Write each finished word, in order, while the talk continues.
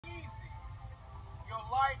your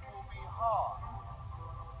life will be hard.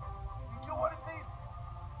 If you do what is easy,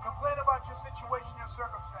 complain about your situation, your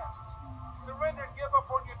circumstances, surrender and give up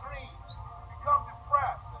on your dreams, become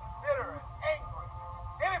depressed and bitter and angry.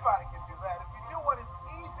 Anybody can do that. If you do what is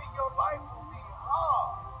easy, your life will be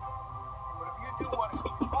hard. But if you do what is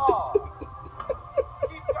hard,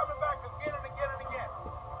 keep coming back again and again and again.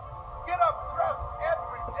 Get up dressed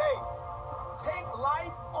every day. Take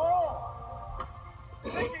life on.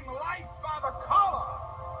 Taking life by the collar.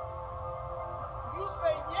 You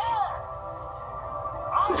say yes.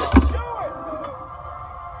 I can do it.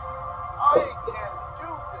 I can do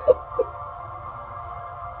this.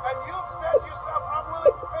 And you've said to yourself, I'm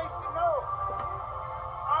willing to face the nose.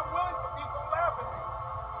 I'm willing for people to laugh at me.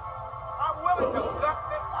 I'm willing to gut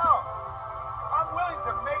this out. I'm willing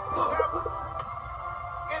to make this happen.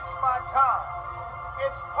 It's my time.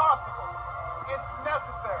 It's possible. It's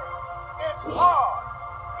necessary. It's hard.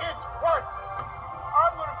 It's worth it.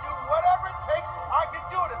 I'm going to do whatever it takes. I can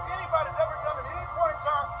do it. If anybody's ever done it at any point in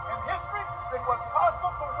time in history, then what's possible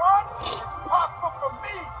for one, it's possible for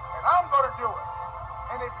me. And I'm going to do it.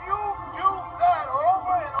 And if you do that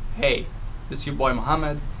over and over. Hey, this is your boy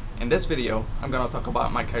Mohammed. In this video, I'm going to talk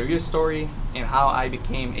about my career story and how I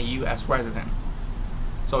became a US resident.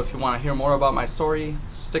 So if you want to hear more about my story,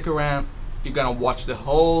 stick around. You're going to watch the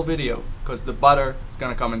whole video because the butter is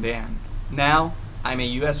going to come in the end. Now, I'm a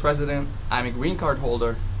US resident, I'm a green card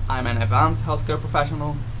holder, I'm an advanced healthcare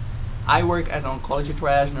professional. I work as an oncology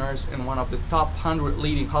triage nurse in one of the top 100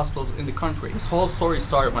 leading hospitals in the country. This whole story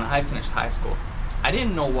started when I finished high school. I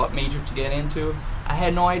didn't know what major to get into. I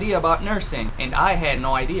had no idea about nursing, and I had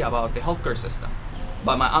no idea about the healthcare system.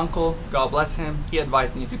 But my uncle, God bless him, he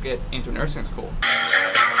advised me to get into nursing school.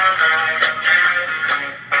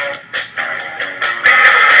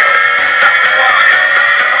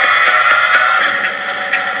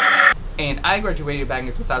 And I graduated back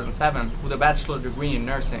in 2007 with a bachelor degree in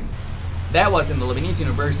nursing. That was in the Lebanese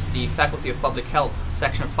University Faculty of Public Health,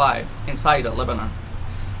 Section 5, in Saida, Lebanon.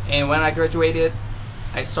 And when I graduated,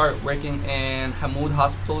 I started working in Hammoud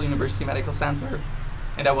Hospital, University Medical Center,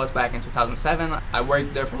 and that was back in 2007. I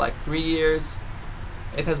worked there for like 3 years.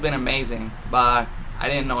 It has been amazing, but I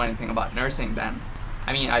didn't know anything about nursing then.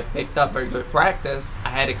 I mean, I picked up very good practice, I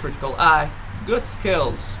had a critical eye, good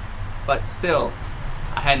skills, but still,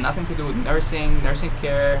 I had nothing to do with nursing, nursing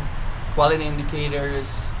care, quality indicators,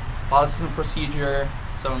 policies and procedure,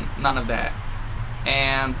 so none of that.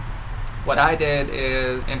 And what I did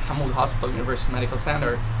is, in Hammoud Hospital, University Medical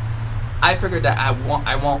Center, I figured that I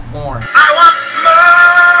want more.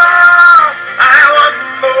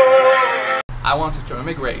 I wanted to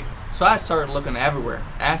immigrate. So I started looking everywhere,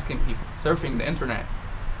 asking people, surfing the internet,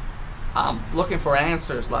 looking for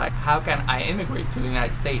answers like, how can I immigrate to the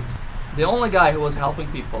United States? The only guy who was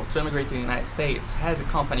helping people to immigrate to the United States has a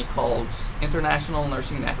company called International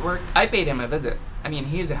Nursing Network. I paid him a visit. I mean,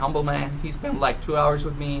 he's a humble man. He spent like 2 hours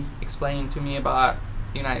with me explaining to me about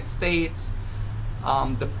the United States,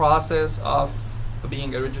 the process of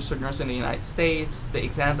being a registered nurse in the United States, the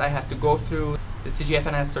exams I have to go through, the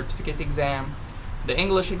CGFNS certificate exam, the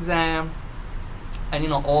English exam, and you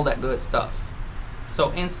know, all that good stuff.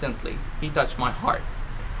 So instantly, he touched my heart.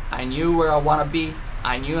 I knew where I want to be.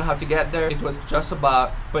 I knew how to get there. It was just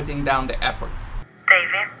about putting down the effort.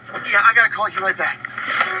 David? Yeah, I gotta call you right back.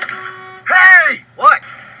 Hey! What?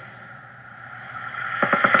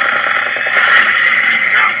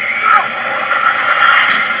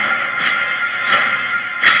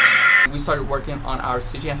 We started working on our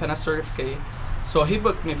CGFNS certificate. So he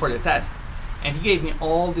booked me for the test. And he gave me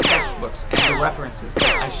all the textbooks and the references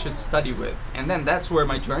that I should study with. And then that's where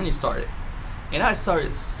my journey started. And I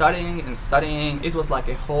started studying and studying. It was like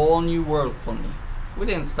a whole new world for me. We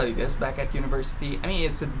didn't study this back at university. I mean,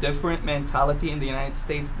 it's a different mentality in the United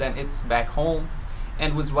States than it's back home.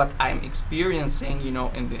 And with what I'm experiencing, you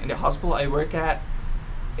know, in the hospital I work at,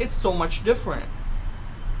 it's so much different.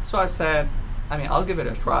 So I said, I mean, I'll give it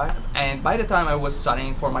a try. And by the time I was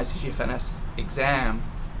studying for my CGFNS exam,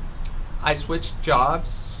 I switched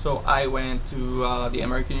jobs. So I went to the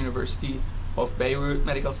American University of Beirut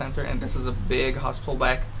Medical Center, and this is a big hospital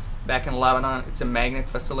back in Lebanon. It's a magnet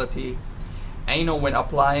facility, and you know, when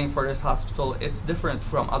applying for this hospital, it's different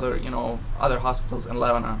from other hospitals in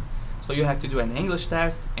Lebanon. So you have to do an English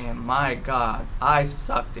test, and my God, I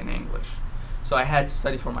sucked in English. So I had to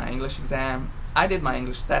study for my English exam. I did my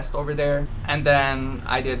English test over there, and then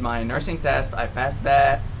I did my nursing test. I passed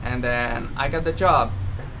that, and then I got the job.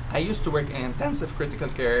 I used to work in intensive critical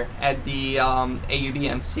care at the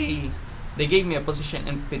AUBMC. They gave me a position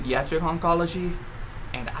in pediatric oncology,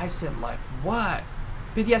 and I said, like, what?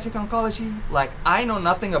 Pediatric oncology? Like, I know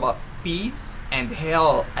nothing about peds, and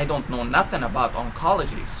hell, I don't know nothing about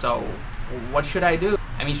oncology, so what should I do?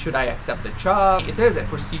 I mean, should I accept the job? It is a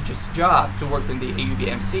prestigious job to work in the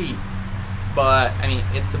AUBMC, but I mean,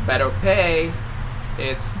 it's a better pay,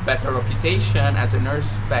 it's better reputation as a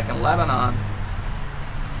nurse back in Lebanon,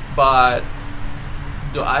 but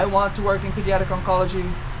do I want to work in pediatric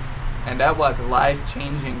oncology? And that was a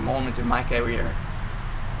life-changing moment in my career.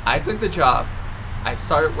 I took the job. I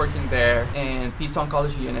started working there in Peds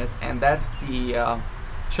Oncology Unit, and that's the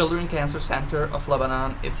Children Cancer Center of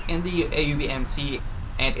Lebanon. It's in the AUBMC,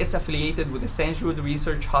 and it's affiliated with the St. Jude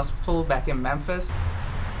Research Hospital back in Memphis.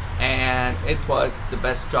 And it was the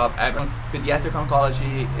best job ever. Pediatric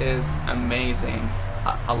oncology is amazing.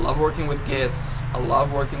 I love working with kids. I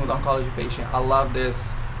love working with oncology patients. I love this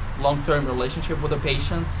long-term relationship with the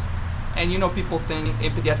patients. And you know, people think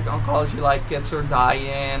in pediatric oncology like kids are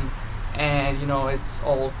dying, and you know, it's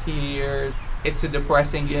all tears, it's a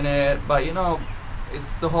depressing unit, but you know,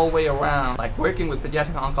 it's the whole way around. Like, working with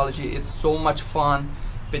pediatric oncology, it's so much fun.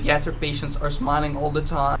 Pediatric patients are smiling all the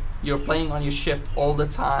time. You're playing on your shift all the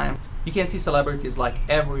time. You can see celebrities like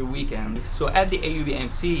every weekend. So at the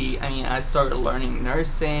AUBMC, I mean, I started learning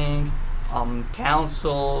nursing,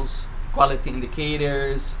 councils, quality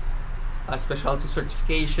indicators, specialty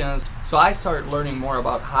certifications. So I started learning more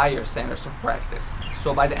about higher standards of practice.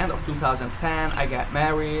 So by the end of 2010, I got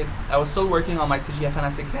married. I was still working on my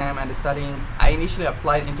CGFNS exam and studying. I initially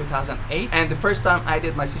applied in 2008, and the first time I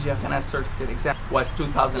did my CGFNS certificate exam was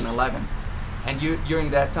 2011. And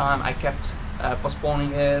during that time, I kept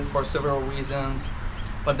postponing it for several reasons.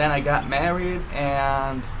 But then I got married,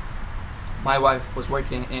 and my wife was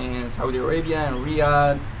working in Saudi Arabia and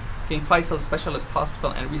Riyadh, King Faisal Specialist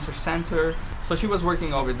Hospital and Research Center. So she was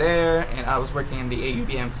working over there, and I was working in the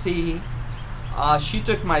AUBMC. She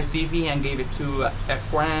took my CV and gave it to a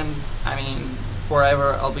friend. I mean,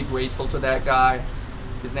 forever I'll be grateful to that guy.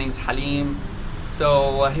 His name's Halim.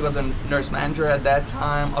 So he was a nurse manager at that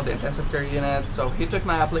time of the intensive care unit. So he took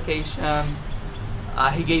my application.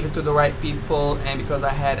 He gave it to the right people, and because I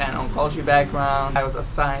had an oncology background, I was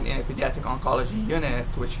assigned in a pediatric oncology unit,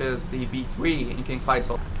 which is the B3 in King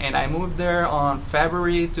Faisal. And I moved there on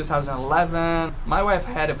February 2011. My wife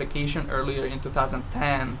had a vacation earlier in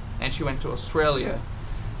 2010, and she went to Australia.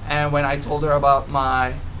 And when I told her about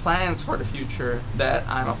my plans for the future, that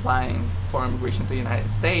I'm applying for immigration to the United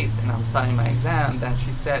States and I'm studying my exam, then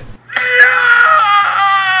she said,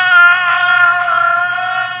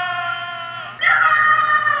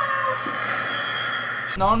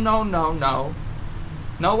 no, no, no, no.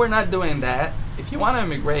 No, we're not doing that. If you want to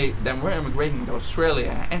immigrate, then we're immigrating to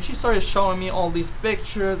Australia. And she started showing me all these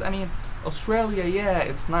pictures. I mean, Australia, yeah,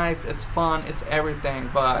 it's nice, it's fun, it's everything,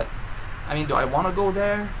 but I mean, do I want to go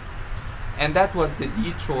there? And that was the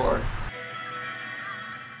detour.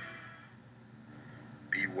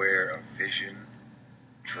 Beware of vision,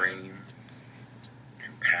 dream,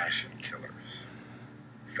 and passion killers.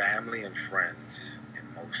 Family and friends,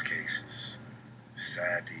 in most cases,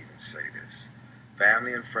 sad to even say this,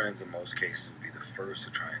 family and friends in most cases will be the first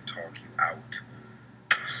to try and talk you out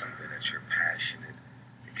of something that you're passionate,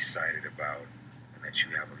 excited about, and that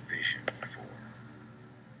you have a vision for.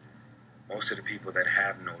 Most of the people that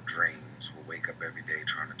have no dreams will wake up every day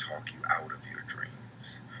trying to talk you out of your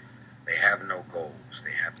dreams. They have no goals.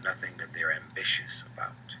 They have nothing that they're ambitious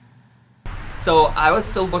about. So I was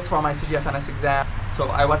still booked for my CGFNS exam, so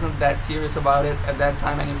I wasn't that serious about it at that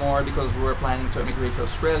time anymore because we were planning to immigrate to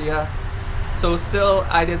Australia. So still,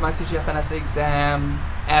 I did my CGFNS exam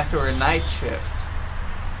after a night shift.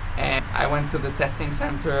 And I went to the testing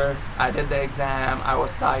center, I did the exam, I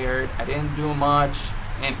was tired, I didn't do much,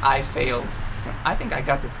 and I failed. I think I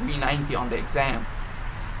got to 390 on the exam.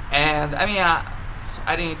 And I mean,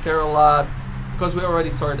 I didn't care a lot because we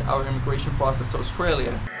already started our immigration process to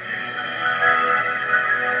Australia.